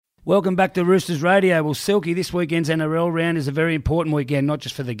Welcome back to Roosters Radio. Well, Silky, this weekend's NRL round is a very important weekend, not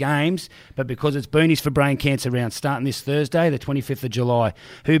just for the games, but because it's Boonies for Brain Cancer round starting this Thursday, the 25th of July.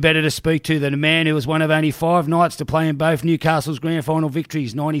 Who better to speak to than a man who was one of only 5 Knights to play in both Newcastle's grand final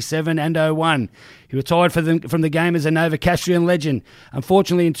victories, 97 and 01. He retired from the game as a Novocastrian legend.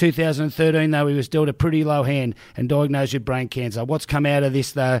 Unfortunately, in 2013, though, he was dealt a pretty low hand and diagnosed with brain cancer. What's come out of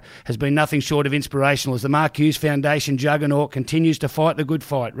this, though, has been nothing short of inspirational as the Mark Hughes Foundation juggernaut continues to fight the good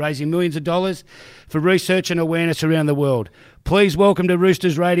fight, raising millions of dollars for research and awareness around the world. Please welcome to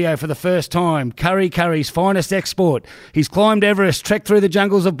Roosters Radio for the first time, Curry's finest export. He's climbed Everest, trekked through the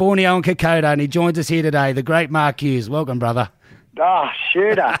jungles of Borneo and Kokoda, and he joins us here today, the great Mark Hughes. Welcome, brother. Oh,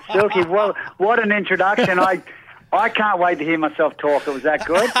 shooter. Silky, well, what an introduction. I can't wait to hear myself talk. It was that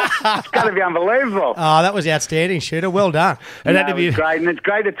good. It's got to be unbelievable. Oh, that was outstanding, shooter. Well done. And it was great, and it's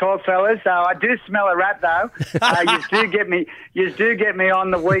great to talk, fellas. I do smell a rat, though. You do get me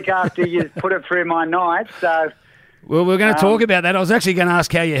on the week after you put it through my night. So, well, we're going to talk about that. I was actually going to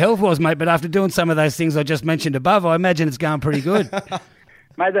ask how your health was, mate, but after doing some of those things I just mentioned above, I imagine it's going pretty good.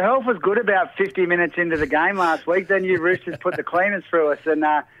 Mate, the health was good about 50 minutes into the game last week. Then you Roosters put the cleaners through us, and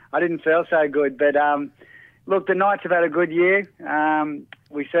I didn't feel so good. But look, the Knights have had a good year.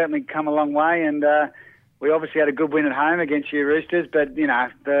 We certainly come a long way, and we obviously had a good win at home against you Roosters. But you know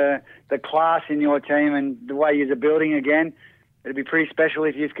the class in your team and the way you're building again, it'd be pretty special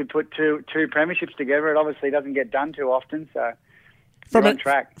if you could put two premierships together. It obviously doesn't get done too often, so you're on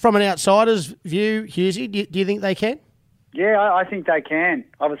track. From an outsider's view, Hughesy, do you think they can? Yeah, I think they can.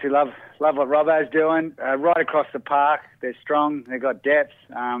 Obviously, love what Robbo's doing. Right across the park, they're strong. They've got depth.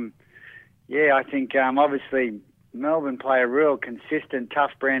 Yeah, I think obviously Melbourne play a real consistent,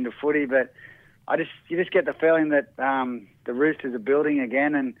 tough brand of footy. But you just get the feeling that the Roosters are building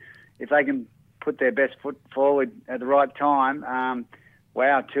again, and if they can put their best foot forward at the right time.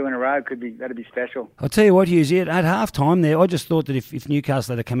 Wow, 2 in a row that'd be special. I'll tell you what, Hughes, at half time there, I just thought that if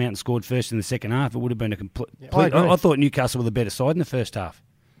Newcastle had come out and scored first in the second half, it would have been a complete. I thought Newcastle were the better side in the first half.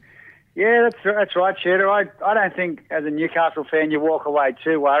 Yeah, that's right, Shooter. I don't think as a Newcastle fan you walk away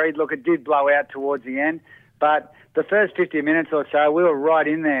too worried. Look, it did blow out towards the end, but the first 50 minutes or so we were right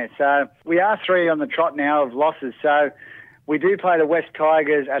in there. So we are 3 on the trot now of losses. So we do play the West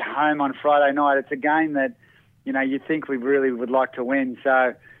Tigers at home on Friday night. It's a game that you think we really would like to win.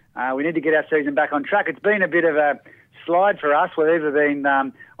 So we need to get our season back on track. It's been a bit of a slide for us. We've either been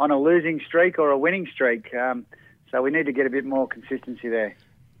on a losing streak or a winning streak. So we need to get a bit more consistency there.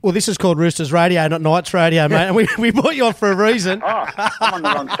 Well, this is called Roosters Radio, not Knights Radio, mate. And we brought you on for a reason. Oh, I'm on the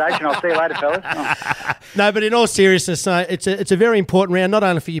wrong station. I'll see you later, fellas. Oh. No, but in all seriousness, it's a very important round, not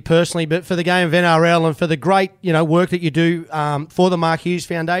only for you personally, but for the game of NRL and for the great work that you do for the Mark Hughes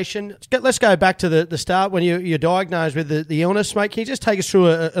Foundation. Let's go back to the start when you're diagnosed with the illness, mate. Can you just take us through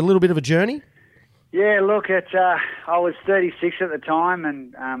a little bit of a journey? Yeah, look, I was 36 at the time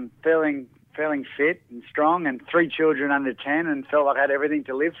and feeling fit and strong, and 3 children under 10, and felt like I had everything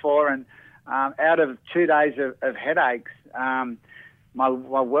to live for. And out of 2 days of headaches, my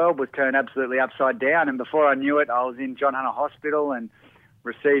world was turned absolutely upside down. And before I knew it, I was in John Hunter Hospital and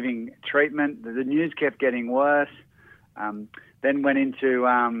receiving treatment. The news kept getting worse. Then went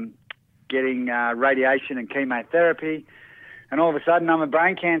into getting radiation and chemotherapy. And all of a sudden, I'm a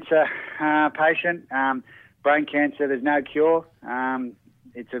brain cancer patient. Brain cancer, there's no cure.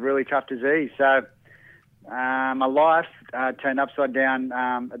 It's a really tough disease. So my life turned upside down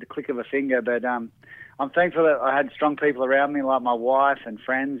at the click of a finger. But I'm thankful that I had strong people around me, like my wife and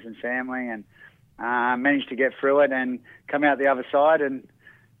friends and family, and managed to get through it and come out the other side. And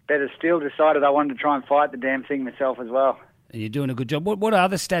better still, decided I wanted to try and fight the damn thing myself as well. And you're doing a good job. What are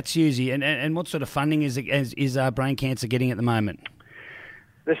the stats, Hughesy, and what sort of funding is brain cancer getting at the moment?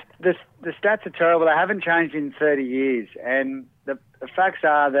 The stats are terrible. They haven't changed in 30 years. And the facts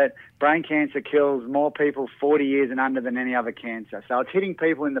are that brain cancer kills more people 40 years and under than any other cancer. So it's hitting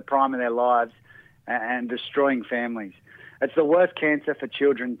people in the prime of their lives and destroying families. It's the worst cancer for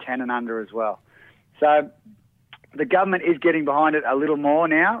children 10 and under as well. So the government is getting behind it a little more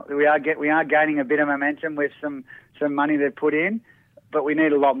now. We are gaining a bit of momentum with some money they've put in, but we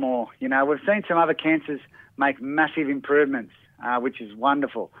need a lot more. We've seen some other cancers make massive improvements, which is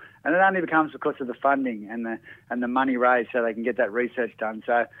wonderful. And it only becomes because of the funding and the money raised so they can get that research done.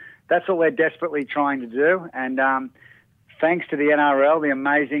 So that's what we're desperately trying to do. And thanks to the NRL, the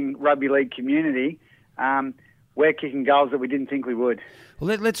amazing rugby league community, we're kicking goals that we didn't think we would.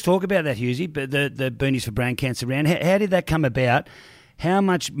 Well, let's talk about that, Hughesy, but the Boonies for Brain Cancer round. How did that come about? How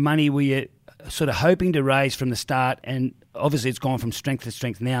much money were you sort of hoping to raise from the start? And obviously it's gone from strength to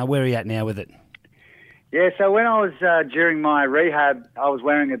strength now. Where are you at now with it? Yeah, so when I was during my rehab, I was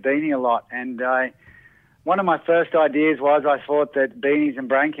wearing a beanie a lot, and one of my first ideas was I thought that beanies and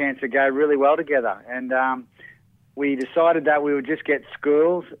brain cancer go really well together, and we decided that we would just get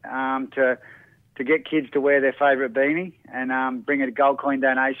schools to get kids to wear their favourite beanie and bring a gold coin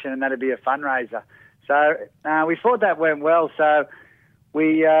donation, and that'd be a fundraiser. So we thought that went well, so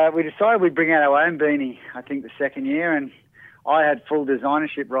we decided we'd bring out our own beanie, I think the second year, and I had full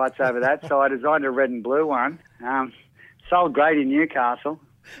designership rights over that, so I designed a red and blue one. Sold great in Newcastle.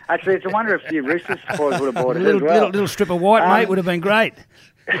 Actually, it's a wonder if a few Roosters supporters would have bought it as well. Little strip of white, mate, would have been great.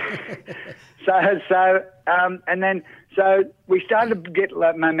 So we started to get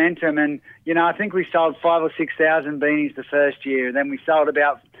momentum, and I think we sold 5,000 or 6,000 beanies the first year, and then we sold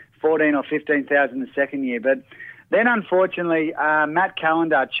about 14,000 or 15,000 the second year. But then, unfortunately, Matt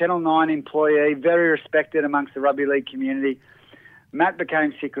Callender, Channel 9 employee, very respected amongst the rugby league community, Matt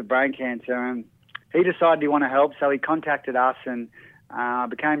became sick with brain cancer, and he decided he wanted to help, so he contacted us and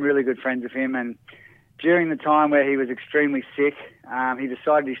became really good friends with him. And during the time where he was extremely sick, he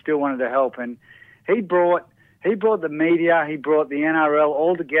decided he still wanted to help, and he brought the media, he brought the NRL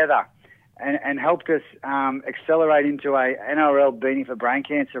all together and helped us accelerate into a NRL Beanie for Brain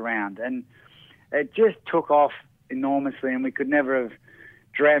Cancer round. And it just took off enormously, and we could never have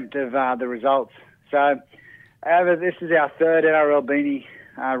dreamt of the results. So this is our third NRL Beanie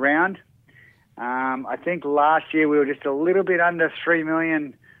round. I think last year we were just a little bit under 3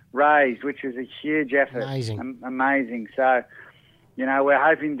 million raised, which is a huge effort. Amazing. So, we're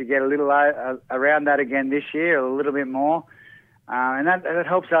hoping to get a little around that again this year, a little bit more. And that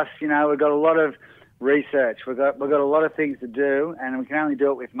helps us, we've got a lot of research. We've got a lot of things to do, and we can only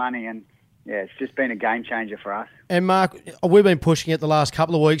do it with money. And, yeah, it's just been a game changer for us. And, Mark, we've been pushing it the last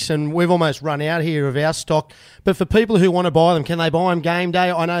couple of weeks, and we've almost run out here of our stock. But for people who want to buy them, can they buy them game day?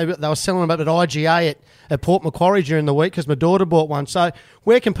 I know they were selling them at IGA at Port Macquarie during the week because my daughter bought one. So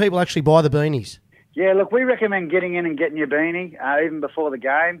where can people actually buy the beanies? Yeah, look, we recommend getting in and getting your beanie even before the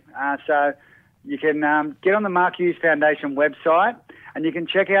game. So you can get on the Mark Hughes Foundation website, and you can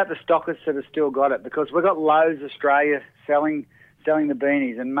check out the stockists that have still got it, because we've got Lowe's Australia selling the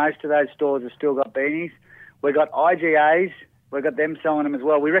beanies, and most of those stores have still got beanies. We've got IGAs, we've got them selling them as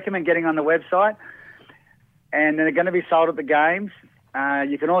well. We recommend getting on the website, and they're going to be sold at the games.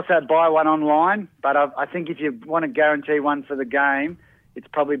 You can also buy one online, but I think if you want to guarantee one for the game, it's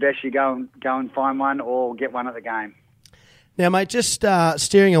probably best you go and find one or get one at the game. Now, mate, just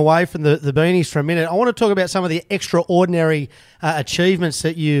steering away from the beanies for a minute, I want to talk about some of the extraordinary achievements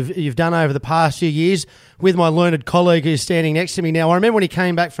that you've done over the past few years with my learned colleague who's standing next to me now. I remember when he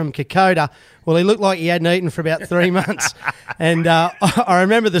came back from Kokoda, well, he looked like he hadn't eaten for about 3 months. And I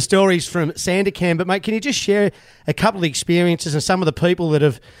remember the stories from Sandakan. But, mate, can you just share a couple of experiences and some of the people that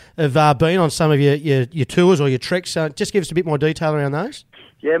have been on some of your tours or your treks? Just give us a bit more detail around those.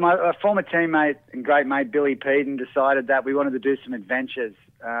 Yeah, my former teammate and great mate Billy Peden decided that we wanted to do some adventures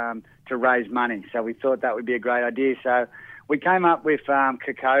to raise money. So we thought that would be a great idea. So we came up with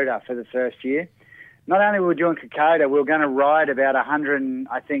Kokoda for the first year. Not only were we doing Kokoda, we were going to ride about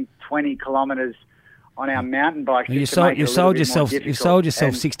 120 kilometres on our mountain bikes. You sold yourself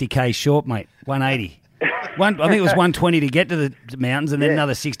 60k short, mate. 180. I think it was 120 to get to the mountains, and then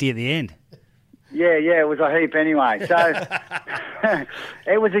another 60 at the end. Yeah, it was a heap anyway. So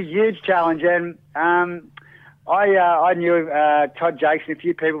it was a huge challenge, and I knew Todd Jackson, a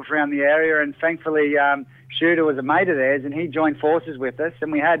few people from around the area, and thankfully Shooter was a mate of theirs, and he joined forces with us,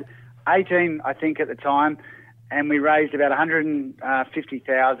 and we had 18, I think, at the time, and we raised about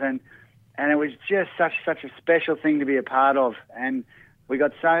 150,000, and it was just such a special thing to be a part of. And we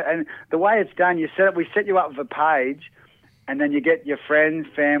got and the way it's done, we set you up with a page, and then you get your friends,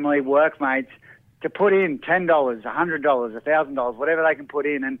 family, workmates to put in $10, $100, $1,000, whatever they can put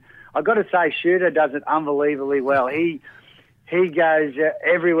in. And I've got to say, Shooter does it unbelievably well. He goes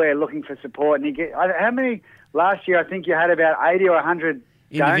everywhere looking for support, and how many last year? I think you had about 80 or 100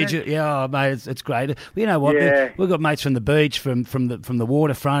 individual. Yeah, mate, it's great. Well, you know what? Yeah. We've got mates from the beach, from the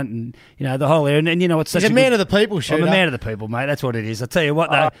waterfront, and the whole area. And you know, it's such He's a man of the people, Shooter. I'm a man of the people, mate. That's what it is. I tell you what,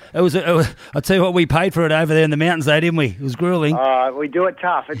 though, I tell you what, we paid for it over there in the mountains, though, didn't we? It was grueling. We do it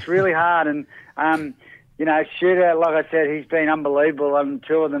tough. It's really hard, and Shooter, like I said, he's been unbelievable on the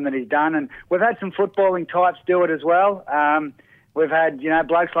two of them that he's done, and we've had some footballing types do it as well. We've had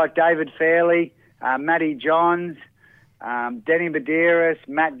blokes like David Fairley, Matty Johns, Denny Badeiras,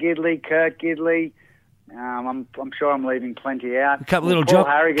 Matt Gidley, Kurt Gidley. I'm sure I'm leaving plenty out. A couple Paul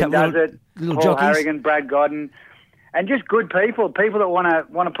Harrigan does it. Little Paul jockeys. Harrigan, Brad Godden, and just good people that want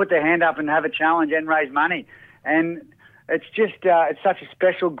to put their hand up and have a challenge and raise money. And it's just it's such a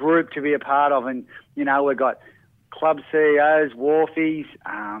special group to be a part of. And we've got club CEOs, wharfies,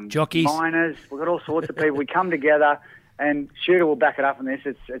 jockeys, miners. We've got all sorts of people. We come together. And Shooter will back it up on this.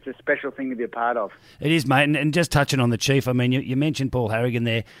 It's a special thing to be a part of. It is, mate. And just touching on the Chief, I mean, you mentioned Paul Harrigan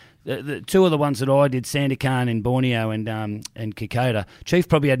there. The two of the ones that I did, Sandakan in Borneo and Kokoda, Chief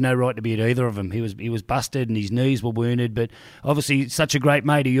probably had no right to be at either of them. He was busted and his knees were wounded, but obviously such a great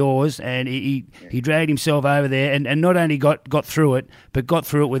mate of yours, and he dragged himself over there and not only got through it, but got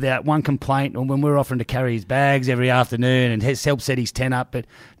through it without one complaint. And when we were offering to carry his bags every afternoon and helped set his tent up, but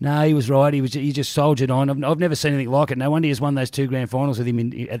no, he was right. He just soldiered on. I've never seen anything like it. No wonder he's won those 2 grand finals with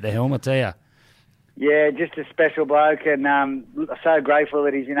him at the helm, I tell you. Yeah, just a special bloke, and so grateful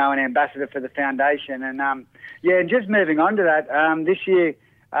that he's, an ambassador for the foundation. And, and just moving on to that, this year,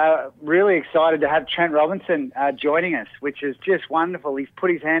 really excited to have Trent Robinson joining us, which is just wonderful. He's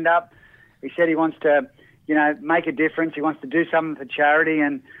put his hand up. He said he wants to, make a difference. He wants to do something for charity,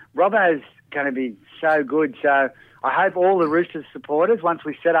 and Robbo's going to be so good. So I hope all the Roosters supporters, once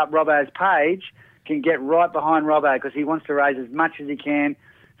we set up Robbo's page, can get right behind Robbo, because he wants to raise as much as he can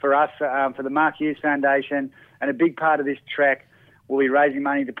for us, for the Mark Hughes Foundation. And a big part of this trek will be raising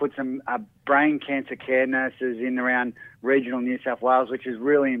money to put some brain cancer care nurses in around regional New South Wales, which is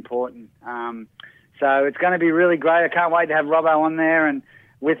really important. So it's going to be really great. I can't wait to have Robbo on there and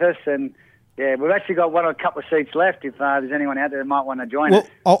with us. And yeah, we've actually got a couple of seats left if there's anyone out there that might want to join us.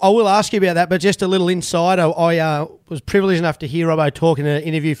 I will ask you about that, but just a little insight. I was privileged enough to hear Robbo talk in an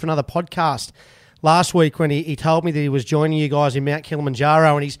interview for another podcast last week when he told me that he was joining you guys in Mount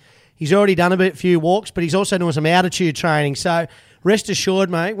Kilimanjaro, and he's already done a few walks, but he's also doing some altitude training. So rest assured,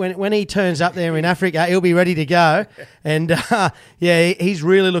 mate, when he turns up there in Africa, he'll be ready to go. And, he's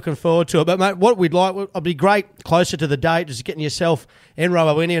really looking forward to it. But, mate, what we'd like, it'd be great closer to the date, just getting yourself and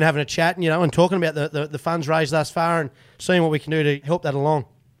Robbo in here and having a chat, and talking about the funds raised thus far and seeing what we can do to help that along.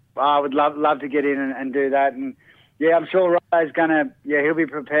 Well, I would love to get in and do that. And, yeah, I'm sure Robbo's going to, he'll be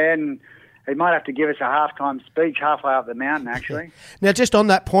prepared, and he might have to give us a halftime speech halfway up the mountain, actually. Now, just on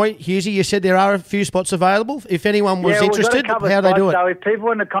that point, Hughesy, you said there are a few spots available. If anyone was interested, how do they do it? So if people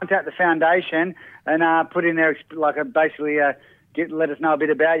want to contact the foundation and put in their, let us know a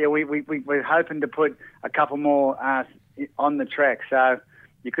bit about you, we're hoping to put a couple more on the trek. So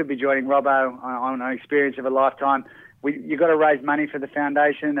you could be joining Robbo on an experience of a lifetime. You've got to raise money for the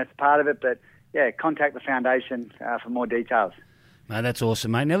foundation. That's part of it. But, yeah, contact the foundation for more details. Mate, that's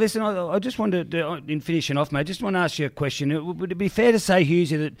awesome, mate. Now, listen, I just wanted to, in finishing off, mate, just want to ask you a question. Would it be fair to say,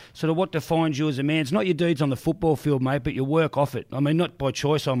 Hughesy, that sort of what defines you as a man, it's not your deeds on the football field, mate, but your work off it? I mean, not by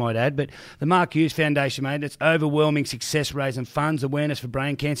choice, I might add, but the Mark Hughes Foundation, mate, it's overwhelming success raising funds, awareness for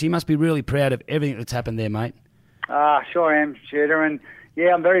brain cancer. You must be really proud of everything that's happened there, mate. Sure am, Shooter, and,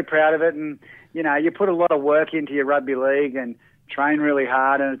 yeah, I'm very proud of it. And, you put a lot of work into your rugby league and train really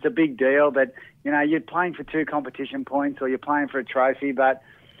hard, and it's a big deal, but you're playing for 2 competition points or you're playing for a trophy, but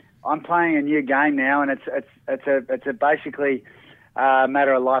I'm playing a new game now, and it's a basically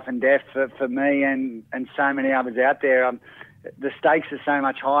matter of life and death for me and so many others out there. The stakes are so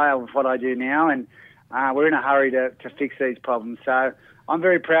much higher with what I do now, and we're in a hurry to fix these problems. So I'm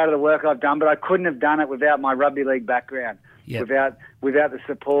very proud of the work I've done, but I couldn't have done it without my rugby league background, without the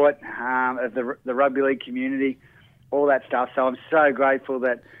support of the rugby league community, all that stuff. So I'm so grateful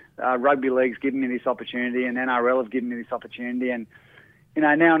that rugby league's given me this opportunity, and NRL have given me this opportunity. And,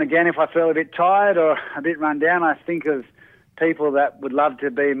 now and again, if I feel a bit tired or a bit run down, I think of people that would love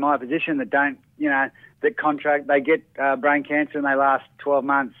to be in my position that don't, they get brain cancer and they last 12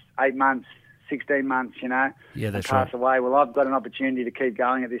 months, 8 months, 16 months, Yeah, that's and pass away. Well, I've got an opportunity to keep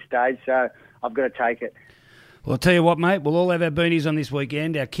going at this stage, so I've got to take it. Well, I'll tell you what, mate, we'll all have our boonies on this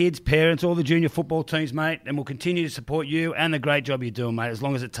weekend, our kids, parents, all the junior football teams, mate, and we'll continue to support you and the great job you're doing, mate, as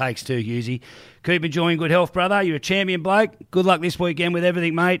long as it takes to, Hughesy. Keep enjoying good health, brother. You're a champion bloke. Good luck this weekend with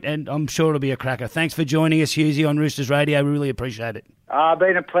everything, mate, and I'm sure it'll be a cracker. Thanks for joining us, Hughesy, on Roosters Radio. We really appreciate it.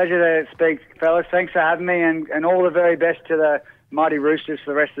 Been a pleasure to speak, fellas. Thanks for having me, and all the very best to the mighty Roosters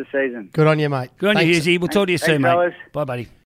for the rest of the season. Good on you, mate. Good on you, Hughesy. We'll talk to you soon, mate. Fellas. Bye, buddy.